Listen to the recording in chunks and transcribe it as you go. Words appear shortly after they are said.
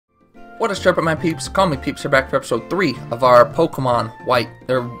What is up, my peeps? Call me Peeps. We're back for episode 3 of our Pokemon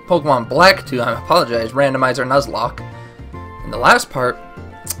Pokemon Black 2, I apologize, Randomizer Nuzlocke. In the last part,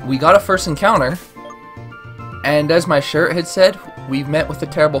 we got a first encounter, and as my shirt had said, we've met with a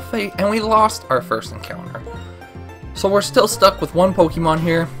terrible fate, and we lost our first encounter. So we're still stuck with one Pokemon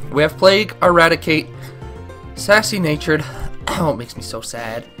here. We have Plague, Eradicate, Sassy Natured, oh, it makes me so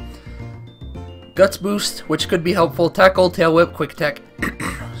sad. Guts Boost, which could be helpful, Tackle, Tail Whip, Quick Attack,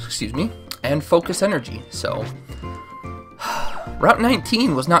 excuse me, and Focus Energy. So, Route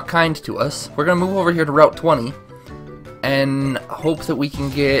 19 was not kind to us. We're going to move over here to Route 20 and hope that we can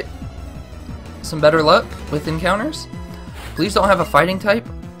get some better luck with encounters. Please don't have a fighting type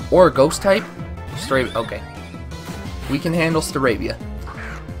or a ghost type. Okay. We can handle Staravia.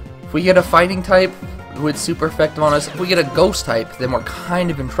 If we get a fighting type with super effective on us, if we get a ghost type, then we're kind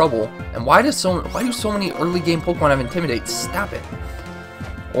of in trouble. And why do so many early game Pokemon have Intimidate? Stop it.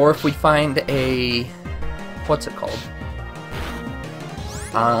 Or if we find a, what's it called?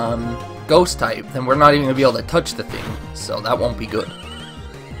 Ghost type, then we're not even gonna be able to touch the thing, so that won't be good.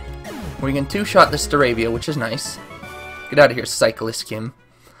 We can two-shot the Staravia, which is nice. Get out of here, Cyclist Kim.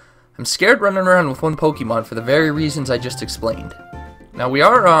 I'm scared running around with one Pokemon for the very reasons I just explained. Now we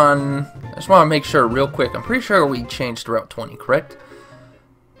are on, I just want to make sure real quick, I'm pretty sure we changed to Route 20, correct?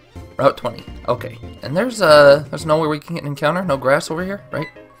 Route 20, okay. And there's nowhere we can get an encounter, no grass over here, right?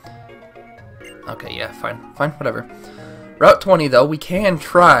 Okay, yeah, fine, whatever. Route 20 though, we can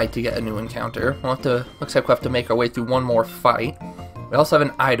try to get a new encounter. We'll have to, looks like we'll have to make our way through one more fight. We also have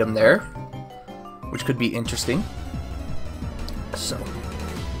an item there, which could be interesting. So,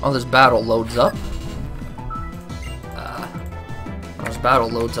 while this battle loads up, battle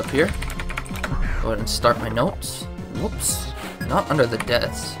loads up here. Go ahead and start my notes. Whoops. Not under the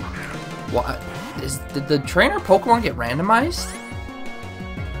deaths. What? Did the trainer Pokemon get randomized?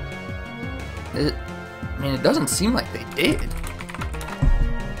 I mean, it doesn't seem like they did.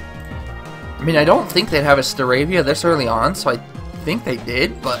 I mean, I don't think they'd have a Staravia this early on, so I think they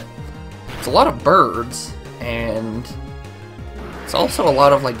did, but it's a lot of birds, and it's also a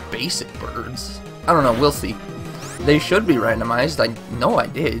lot of, like, basic birds. I don't know, we'll see. They should be randomized. I know I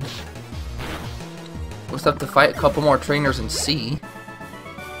did. We'll just have to fight a couple more trainers and see.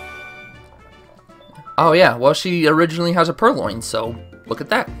 Oh yeah, well she originally has a Purloin, so look at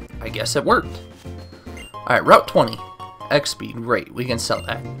that. I guess it worked. Alright, Route 20. X-Speed, great, we can sell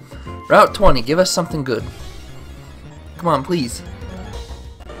that. Route 20, give us something good. Come on, please.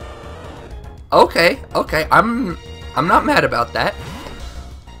 Okay, I'm not mad about that.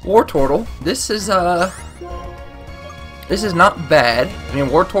 Wartortle, this is not bad. I mean,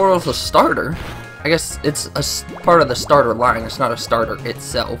 Wartortle's a starter. I guess it's a part of the starter line. It's not a starter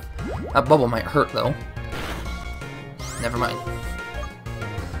itself. That bubble might hurt, though. Never mind.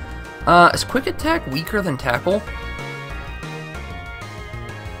 Is Quick Attack weaker than Tackle?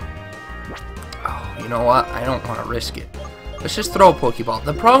 Oh, you know what? I don't want to risk it. Let's just throw a Pokeball.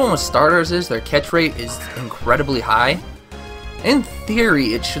 The problem with starters is their catch rate is incredibly high. In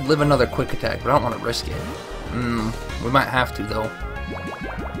theory, it should live another Quick Attack, but I don't want to risk it. We might have to, though.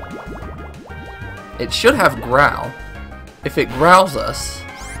 It should have Growl. If it growls us,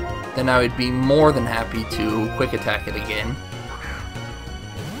 then I would be more than happy to Quick Attack it again.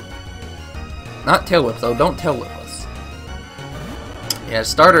 Not Tail Whip, though. Don't Tail Whip us. Yeah,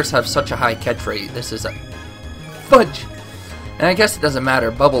 starters have such a high catch rate. This is a fudge. And I guess it doesn't matter.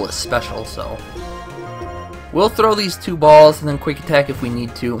 Bubble is special, so we'll throw these two balls and then Quick Attack if we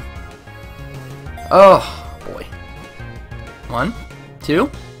need to. Oh. 1, 2,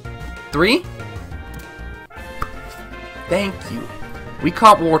 3. Thank you. We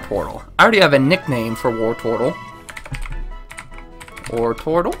caught Wartortle. I already have a nickname for Wartortle.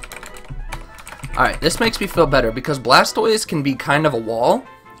 Wartortle. Alright, this makes me feel better because Blastoise can be kind of a wall.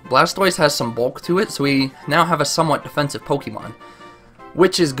 Blastoise has some bulk to it, so we now have a somewhat defensive Pokemon,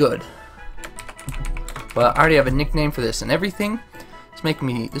 which is good. But I already have a nickname for this and everything.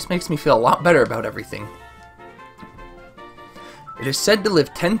 This makes me feel a lot better about everything. It is said to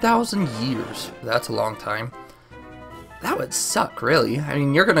live 10,000 years. That's a long time. That would suck, really. I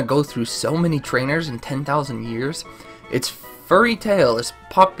mean, you're gonna go through so many trainers in 10,000 years. Its furry tail is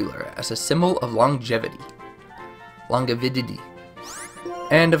popular as a symbol of longevity.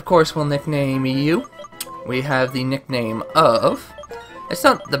 And of course, we'll nickname you. We have the nickname of... It's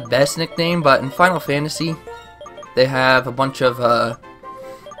not the best nickname, but in Final Fantasy, they have a bunch of... I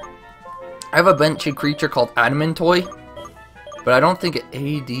have a bunch of creature called Adamantoy. But I don't think it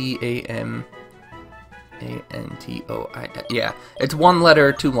Adamantoy. Yeah, it's one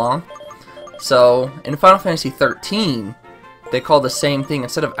letter too long. So in Final Fantasy 13, they call the same thing.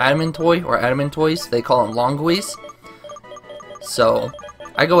 Instead of Adamantoy or Adamantoys, they call them Longoys. So,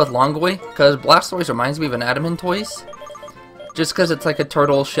 I go with Longoy, because Blastoise reminds me of an Adamantoys. Just because it's like a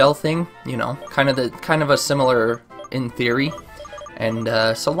turtle shell thing, you know, kind of a similar in theory. And,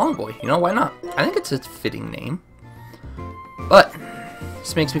 so Longoy, you know, why not? I think it's a fitting name. But,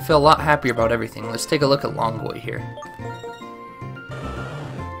 this makes me feel a lot happier about everything. Let's take a look at Longoy here.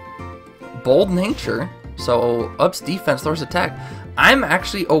 Bold nature, so ups defense, lowers attack. I'm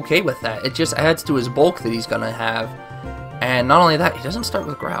actually okay with that. It just adds to his bulk that he's gonna have. And not only that, he doesn't start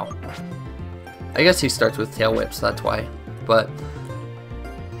with Growl. I guess he starts with Tail Whip, so that's why. But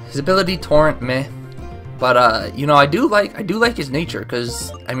his ability Torrent, meh. But you know, I do like his nature,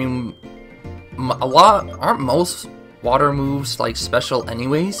 because I mean, aren't most water moves like special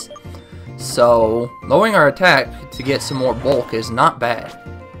anyways? So lowering our attack to get some more bulk is not bad.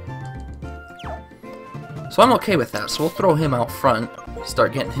 So I'm okay with that. So we'll throw him out front,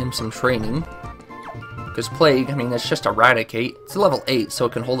 start getting him some training. Because Plague, I mean, it's just Eradicate. It's a level 8, so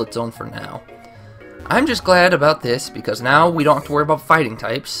it can hold its own for now. I'm just glad about this, because now we don't have to worry about fighting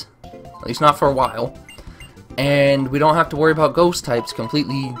types. At least not for a while. And we don't have to worry about ghost types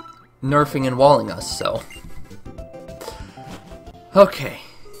completely nerfing and walling us, so. Okay.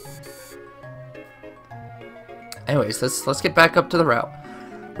 Anyways, let's get back up to the route.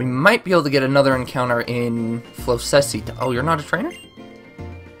 We might be able to get another encounter in Floccesy. Oh, you're not a trainer?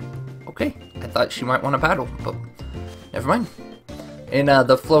 Okay. I thought she might want to battle, but never mind. In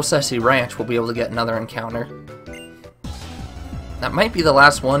the Floccesy Ranch, we'll be able to get another encounter. That might be the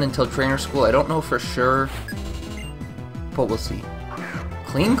last one until trainer school. I don't know for sure, but we'll see.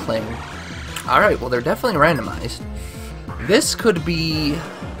 Clean Cling. Alright, well, they're definitely randomized. This could be...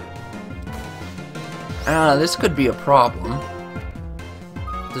 this could be a problem.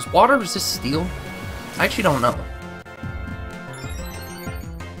 Does water resist steel? I actually don't know.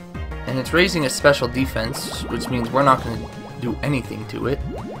 And it's raising a special defense, which means we're not going to do anything to it.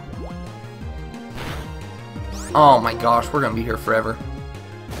 Oh my gosh, we're going to be here forever.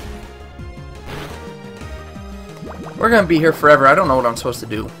 We're going to be here forever. I don't know what I'm supposed to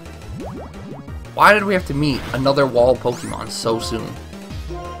do. Why did we have to meet another wall Pokemon so soon?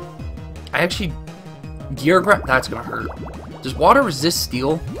 I actually... Gear Grab? That's going to hurt. Does water resist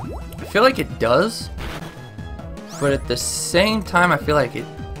steel? I feel like it does. But at the same time, I feel like it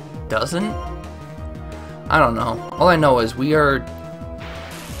doesn't. I don't know. All I know is we are...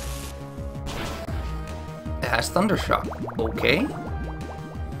 It has Thunder Shock. Okay.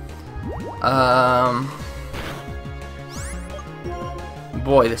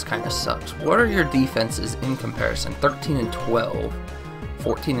 Boy, this kind of sucks. What are your defenses in comparison? 13 and 12.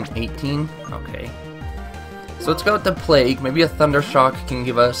 14 and 18? Okay. So let's go with the Plague. Maybe a Thunder Shock can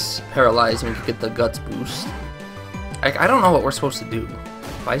give us Paralyze and we can get the Guts boost. I don't know what we're supposed to do.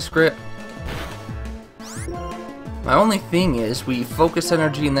 Vice Grip? My only thing is we focus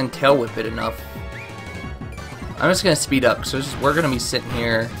energy and then Tail Whip it enough. I'm just going to speed up, so we're going to be sitting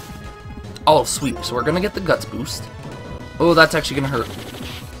here. Oh, sweet. So we're going to get the Guts boost. Oh, that's actually going to hurt.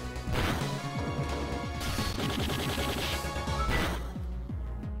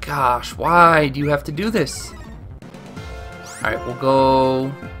 Gosh, why do you have to do this? Alright, we'll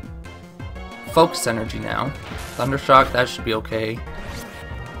go Focus Energy now. Thunder Shock, that should be okay.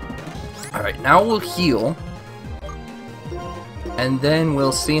 Alright, now we'll heal. And then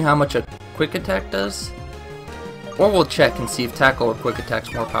we'll see how much a Quick Attack does. Or we'll check and see if Tackle or Quick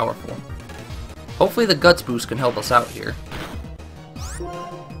Attack's more powerful. Hopefully the Guts boost can help us out here.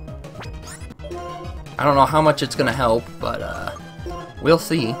 I don't know how much it's gonna help, but we'll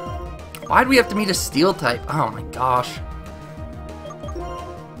see. Why'd we have to meet a Steel type? Oh my gosh.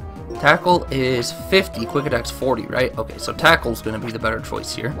 Tackle is 50, Quick Attack's 40, right? Okay, so Tackle's gonna be the better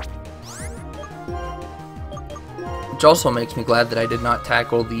choice here. Which also makes me glad that I did not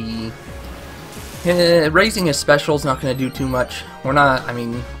tackle the... raising his special is not gonna do too much. We're not, I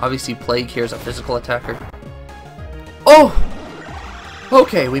mean, obviously Plague here is a physical attacker. Oh!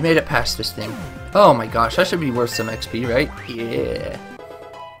 Okay, we made it past this thing. Oh my gosh, that should be worth some XP, right? Yeah.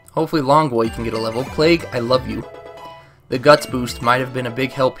 Hopefully Longoy can get a level. Plague, I love you. The Guts boost might have been a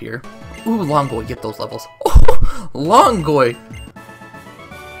big help here. Ooh, Longoy, get those levels. Oh, Longoy!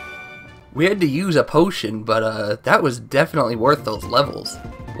 We had to use a potion, but that was definitely worth those levels.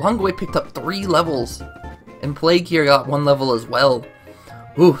 Longoy picked up 3 levels. And Plague here got 1 level as well.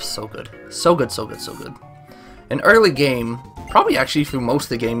 Ooh, so good. So good, so good, so good. In early game, probably actually through most of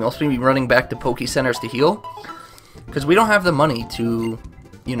the game, you'll see me running back to Poke Centers to heal. Because we don't have the money to,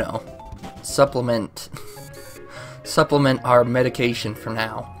 you know, supplement our medication for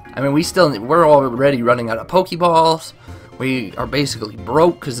now. I mean, we're already running out of Pokeballs. We are basically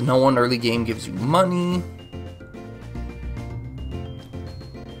broke because no one early game gives you money.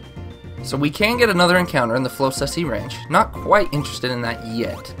 So we can get another encounter in the Floccesy Ranch. Not quite interested in that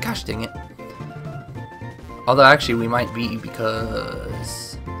yet. Gosh dang it. Although actually we might be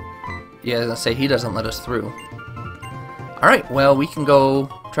because... yeah, I was gonna say he doesn't let us through. Alright, well we can go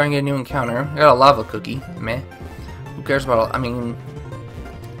try and get a new encounter. I got a lava cookie. Meh. Who cares about... I mean...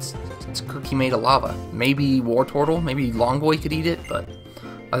 It's a cookie made of lava. Maybe War Turtle, maybe Longboy could eat it, but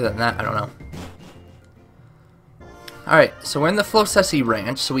other than that, I don't know. Alright, so we're in the Floccesy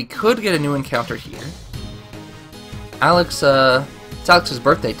Ranch, so we could get a new encounter here. Alex, it's Alex's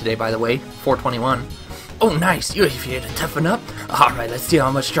birthday today, by the way, 4/21. Oh, nice, you're here to toughen up? Alright, let's see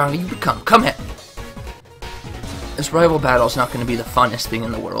how much stronger you become. Come here. This rival battle's not going to be the funnest thing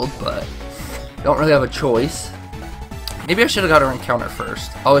in the world, but don't really have a choice. Maybe I should have got our encounter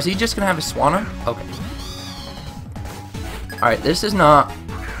first. Oh, is he just going to have a Swanna? Okay. Alright, this is not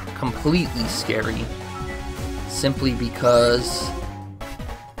completely scary. Simply because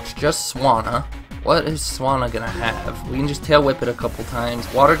it's just Swanna. What is Swanna going to have? We can just tail whip it a couple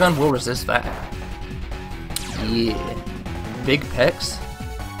times. Water gun will resist that. Yeah. Big pecs.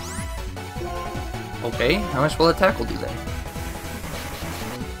 Okay, how much will a tackle do then?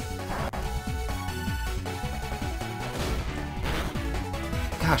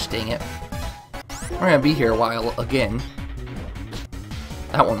 Gosh dang it. We're gonna be here a while again.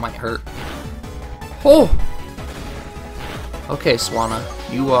 That one might hurt. Oh! Okay, Swanna,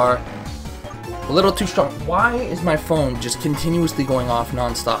 you are a little too strong. Why is my phone just continuously going off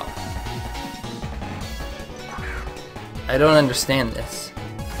non-stop? I don't understand this.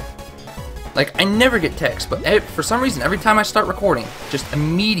 Like, I never get text, but for some reason, every time I start recording, just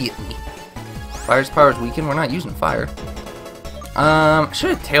immediately. Fire's power is weakened. We're not using fire. I should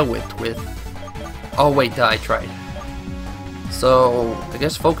have tail whipped with... oh wait, I tried. So, I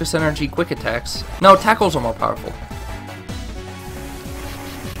guess focus energy, quick attacks. No, tackles are more powerful.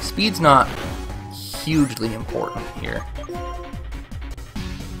 Speed's not hugely important here.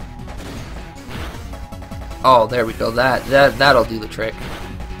 Oh, there we go. That'll do the trick.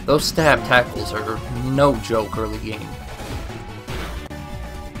 Those stab tackles are no joke early game.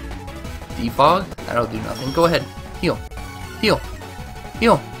 Defog? That'll do nothing. Go ahead. Heal. Heal.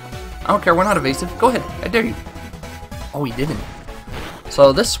 Heal. I don't care. We're not evasive. Go ahead. I dare you. Oh, he didn't.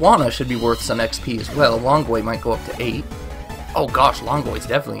 So this Swanna should be worth some XP as well. Longboy might go up to 8. Oh gosh, Longboy's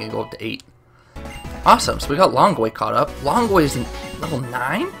definitely going to go up to 8. Awesome. So we got Longboy caught up. Longboy is in level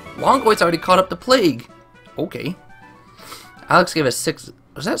 9? Longboy's already caught up to Plague. Okay. Alex gave us 6...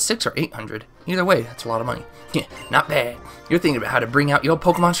 was that 6 or 800? Either way, that's a lot of money. Yeah, not bad. You're thinking about how to bring out your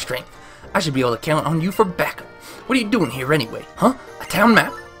Pokemon strength. I should be able to count on you for backup. What are you doing here anyway? Huh? A town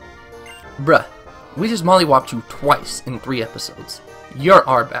map? Bruh, we just mollywopped you twice in 3 episodes. You're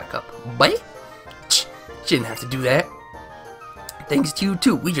our backup. What? You didn't have to do that. Thanks to you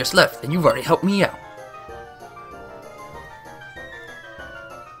too. We just left and you've already helped me out.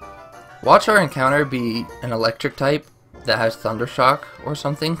 Watch our encounter be an electric type that has Thunder Shock or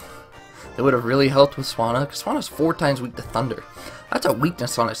something. That would have really helped with Swanna, because Swanna's 4 times weak to Thunder. That's a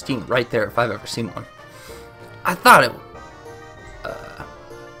weakness on his team right there if I've ever seen one. I thought it...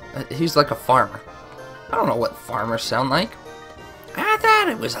 he's like a farmer. I don't know what farmers sound like. I thought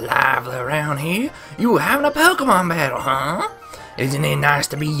it was lively around here. You were having a Pokemon battle, huh? Isn't it nice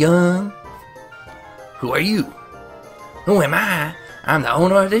to be young? Who are you? Who am I? I'm the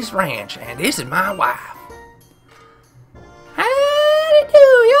owner of this ranch, and this is my wife. Howdy do,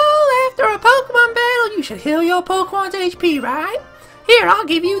 y'all. After a Pokemon battle, you should heal your Pokemon's HP, right? Here, I'll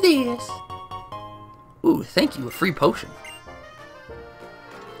give you this. Ooh, thank you, a free potion.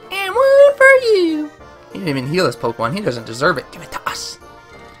 And one for you. He didn't even heal his Pokemon. He doesn't deserve it. Give it to us.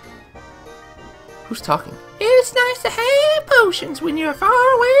 Who's talking? It's nice to have potions when you're far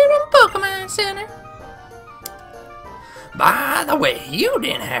away from Pokemon Center. By the way, you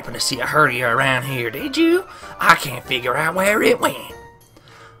didn't happen to see a Herdier around here, did you? I can't figure out where it went.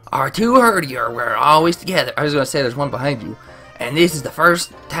 Our 2 Herdier were always together. I was going to say there's one behind you. And this is the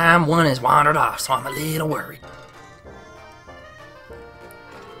first time one has wandered off, so I'm a little worried.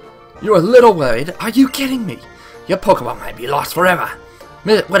 You're a little worried? Are you kidding me? Your Pokemon might be lost forever.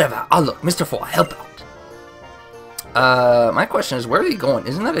 Whatever, I'll look. Mr. 4, help out. My question is, where are you going?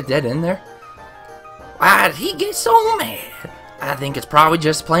 Isn't that a dead end there? Why did he get so mad? I think it's probably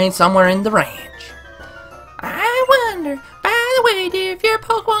just playing somewhere in the ranch. I wonder. By the way, dear, if your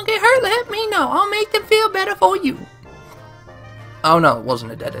Pokemon get hurt, let me know. I'll make them feel better for you. Oh no, it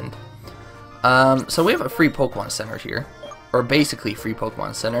wasn't a dead end. So we have a free Pokemon Center here. Or basically free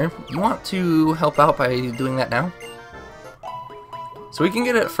Pokemon Center. You want to help out by doing that now? So we can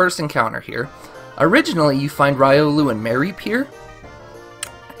get a first encounter here. Originally, you find Riolu and Mareep here.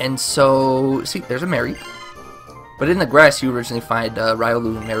 And so, see, there's a Mareep. But in the grass, you originally find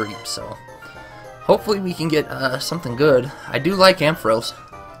Riolu and Mareep, so hopefully we can get something good. I do like Ampharos.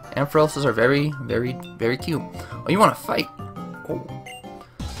 Ampharoses are very, very, very cute. Oh, you want to fight? Oh.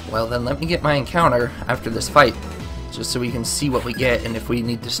 Well, then let me get my encounter after this fight, just so we can see what we get and if we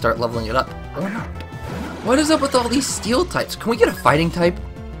need to start leveling it up or not. What is up with all these steel types? Can we get a fighting type?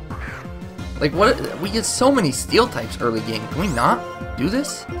 Like, what? We get so many steel types early game. Can we not do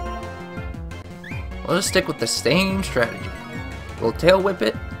this? We'll just stick with the same strategy. We'll tail whip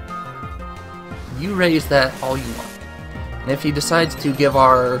it. You raise that all you want. And if he decides to give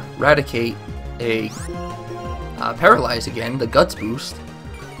our Raticate a Paralyze again, the Guts boost,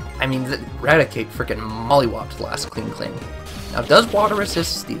 I mean, the Raticate freaking mollywopped the last Clean Cling. Now, does water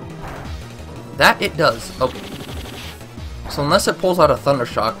resist steel? That it does. Okay. So unless it pulls out a Thunder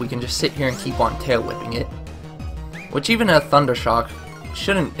Shock, we can just sit here and keep on tail whipping it. Which even a Thunder Shock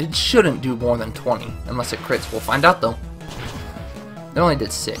shouldn't do more than 20 unless it crits. We'll find out though. It only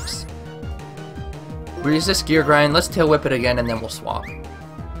did 6. We resist Gear Grind. Let's tail whip it again and then we'll swap.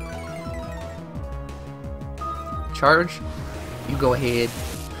 Charge. You go ahead.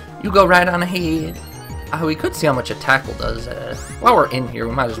 You go right on ahead. We could see how much a tackle does. While we're in here,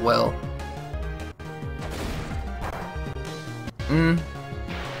 we might as well.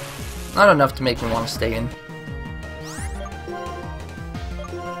 Not enough to make me want to stay in.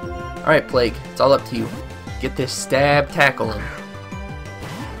 Alright, Plague. It's all up to you. Get this stab tackle in.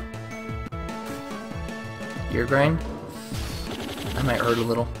 Gear Grind? That might hurt a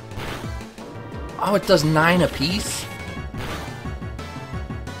little. Oh, it does 9 apiece?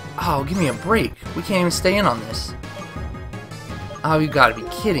 Oh, give me a break. We can't even stay in on this. Oh, you gotta be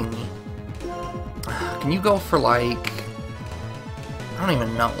kidding me. Can you go for like... I don't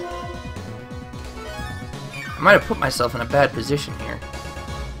even know. I might have put myself in a bad position here.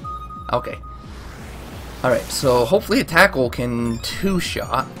 Okay. Alright, so hopefully a tackle can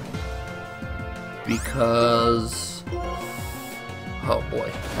 2-shot. Because... oh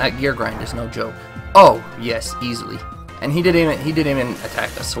boy, that Gear Grind is no joke. Oh, yes, easily. And he didn't even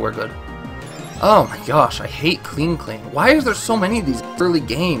attack us, so we're good. Oh my gosh, I hate Clean Cling. Why is there so many of these early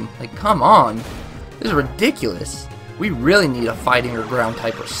game? Like, come on. This is ridiculous. We really need a fighting or ground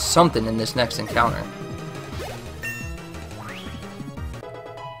type or something in this next encounter.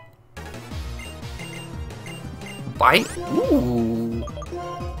 Bite? Ooh.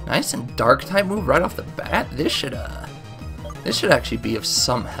 Nice and dark type move right off the bat. This should actually be of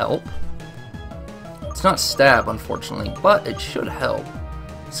some help. It's not stab, unfortunately, but it should help.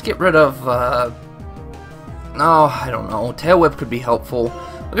 Let's get rid of, no, I don't know. Tail Whip could be helpful.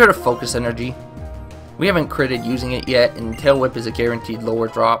 We'll get rid of Focus Energy. We haven't critted using it yet, and Tail Whip is a guaranteed lower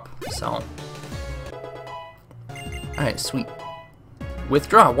drop, so. Alright, sweet.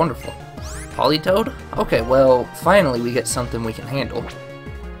 Withdraw, wonderful. Politoed? Okay, well, finally we get something we can handle.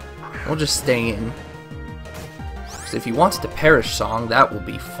 We'll just stay in. Because if he wants to Perish Song, that will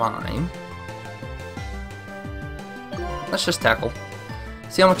be fine. Let's just tackle.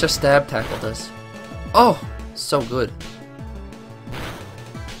 See how much a stab tackle does. Oh, so good.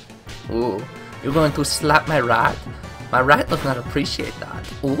 Ooh, you're going to slap my rat? My rat does not appreciate that.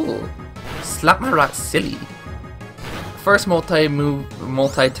 Ooh, slap my rat silly. First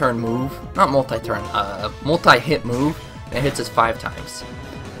multi-turn move, not multi-turn, multi-hit move, and it hits us 5 times.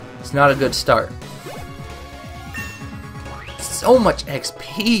 It's not a good start. So much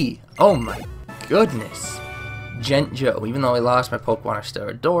XP! Oh my goodness. Gent Joe, even though I lost, my Pokemon are still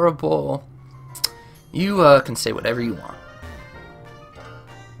adorable. You can say whatever you want.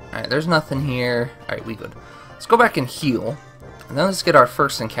 Alright, there's nothing here. Alright, we good. Let's go back and heal. And then let's get our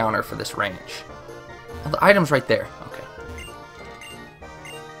first encounter for this ranch. Oh, the item's right there. Okay.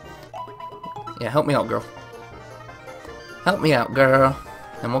 Yeah, help me out, girl. Help me out, girl.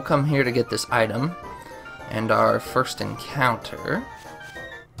 And we'll come here to get this item. And our first encounter.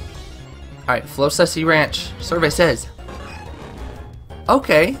 Alright, Floccesy Ranch. Survey says.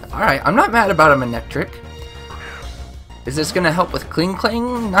 Okay, alright. I'm not mad about a Manectric. Is this going to help with Clean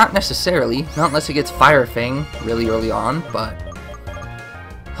Cling? Not necessarily. Not unless it gets Fire Fang really early on, but...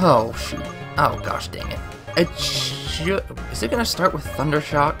 oh, shoot. Oh, gosh dang it. It should... is it going to start with Thunder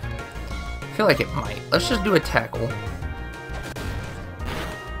Shock? I feel like it might. Let's just do a tackle.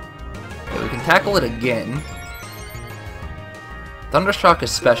 Okay, we can tackle it again. Thundershock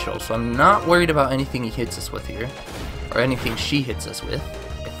is special, so I'm not worried about anything he hits us with here. Or anything she hits us with.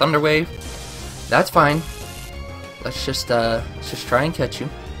 Okay, Thunder Wave. That's fine. Let's just try and catch you.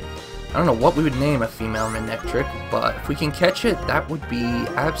 I don't know what we would name a female Manectric, but if we can catch it, that would be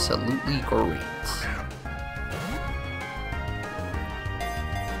absolutely great.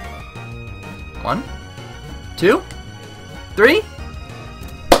 One, two, three.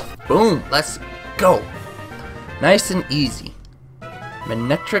 Boom, let's go. Nice and easy.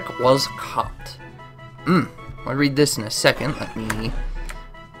 Manectric was caught. I'll read this in a second. Let me...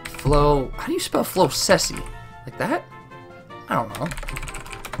 How do you spell Floccesy? Like that? I don't know.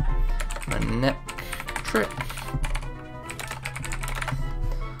 Manectric.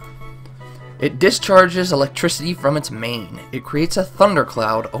 It discharges electricity from its mane. It creates a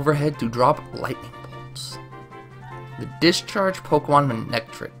thundercloud overhead to drop lightning bolts. The discharge Pokemon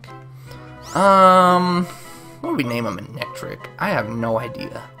Manectric. What do we name a Manectric? I have no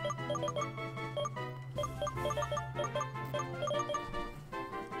idea.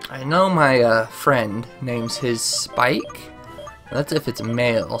 I know my friend names his Spike. That's if it's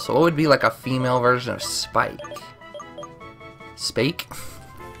male, so it would be like a female version of Spike. Spake?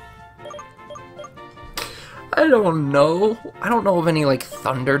 I don't know. I don't know of any like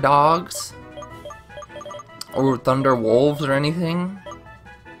thunder dogs or thunder wolves or anything.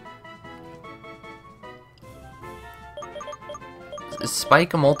 Is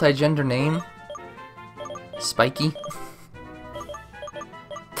Spike a multi-gender name? Spiky?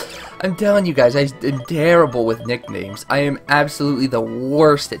 I'm telling you guys, I'm terrible with nicknames. I am absolutely the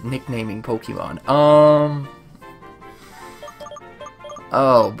worst at nicknaming Pokemon.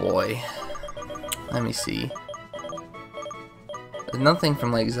 Oh boy. Let me see. There's nothing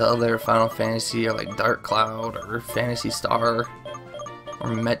from like Zelda or Final Fantasy or like Dark Cloud or Phantasy Star or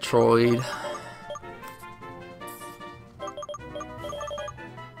Metroid.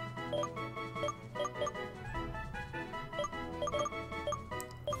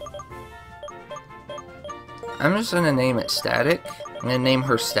 I'm just gonna name it Static. I'm gonna name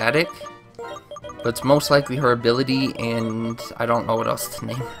her Static, but it's most likely her ability, and I don't know what else to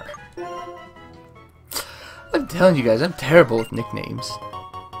name her. I'm telling you guys, I'm terrible with nicknames.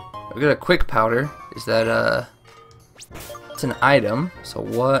 We got a quick powder. Is that it's an item, so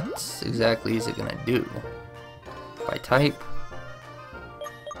what exactly is it gonna do? By type?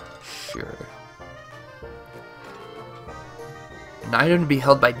 Sure. An item to be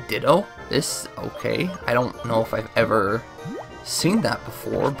held by Ditto? This, okay. I don't know if I've ever seen that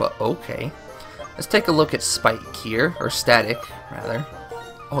before, but okay. Let's take a look at Spike here, or Static, rather.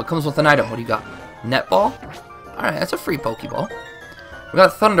 Oh, it comes with an item. What do you got? Netball? Alright, that's a free Pokeball. We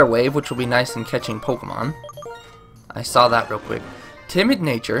got Thunder Wave, which will be nice in catching Pokemon. I saw that real quick. Timid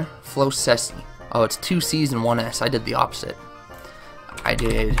Nature, Floccesy. Oh, it's 2 C's and 1 S. I did the opposite. I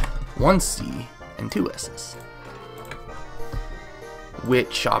did 1 C and 2 S's.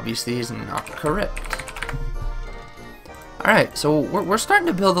 Which obviously is not correct. Alright, so we're starting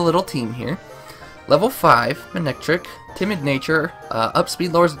to build a little team here. Level 5, Manectric, Timid Nature, up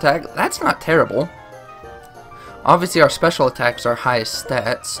speed, lowers attack. That's not terrible. Obviously our special attacks are highest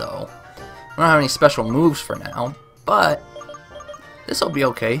stats, so we don't have any special moves for now. But this will be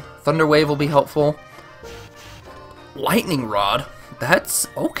okay. Thunder Wave will be helpful. Lightning Rod, that's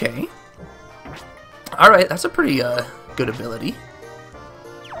okay. Alright, that's a pretty good ability.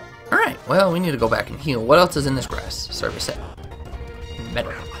 Alright, well, we need to go back and heal. What else is in this grass? Service set.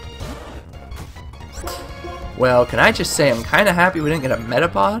 Metapod. Well, can I just say I'm kind of happy we didn't get a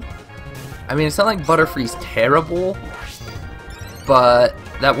Metapod? I mean, it's not like Butterfree's terrible, but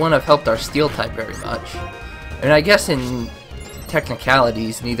that wouldn't have helped our Steel type very much. I mean, I guess in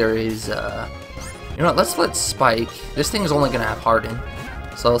technicalities, neither is, you know what, let's let Spike. This thing is only going to have Harden,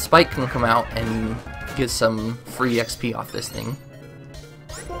 so Spike can come out and get some free XP off this thing.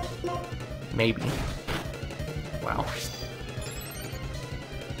 Maybe. Wow.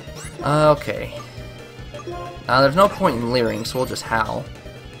 Okay. There's no point in leering, so we'll just howl.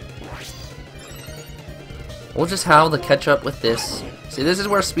 We'll just howl to catch up with this. See, this is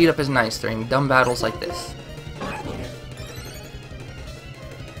where speed up is nice during dumb battles like this.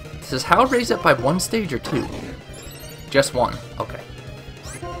 Does howl raise up by 1 stage or 2? Just 1. Okay.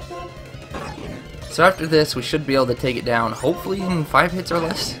 So after this, we should be able to take it down, hopefully in 5 hits or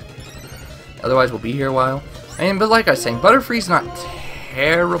less. Otherwise, we'll be here a while. I mean, but like I was saying, Butterfree's not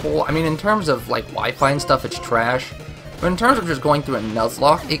terrible. I mean, in terms of like Wi-Fi and stuff, it's trash. But in terms of just going through a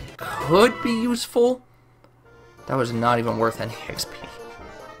Nuzlocke, it could be useful. That was not even worth any XP.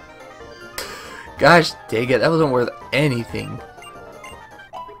 Gosh dang it, that wasn't worth anything.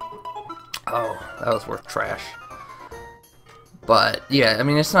 Oh, that was worth trash. But yeah, I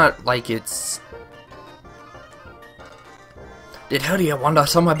mean, it's not like it's... Did Howdy wander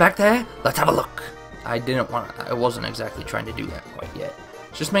somewhere back there? Let's have a look. I wasn't exactly trying to do that quite yet.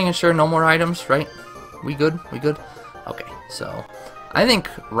 Just making sure no more items, right? We good? We good? Okay, so I think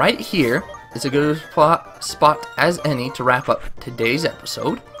right here is a good spot as any to wrap up today's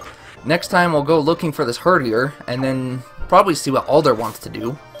episode. Next time we'll go looking for this herdier and then probably see what Alder wants to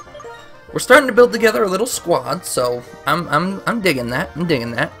do. We're starting to build together a little squad, so I'm digging that. I'm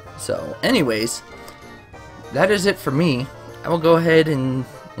digging that. So, anyways, that is it for me. I will go ahead and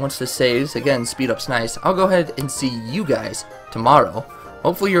once this saves, again, speed up's nice. I'll go ahead and see you guys tomorrow.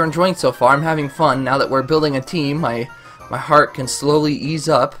 Hopefully you're enjoying so far. I'm having fun now that we're building a team. My heart can slowly ease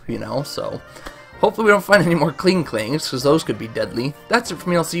up, you know. So hopefully we don't find any more cling clings because those could be deadly. That's it for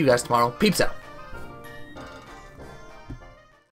me. I'll see you guys tomorrow. Peeps out.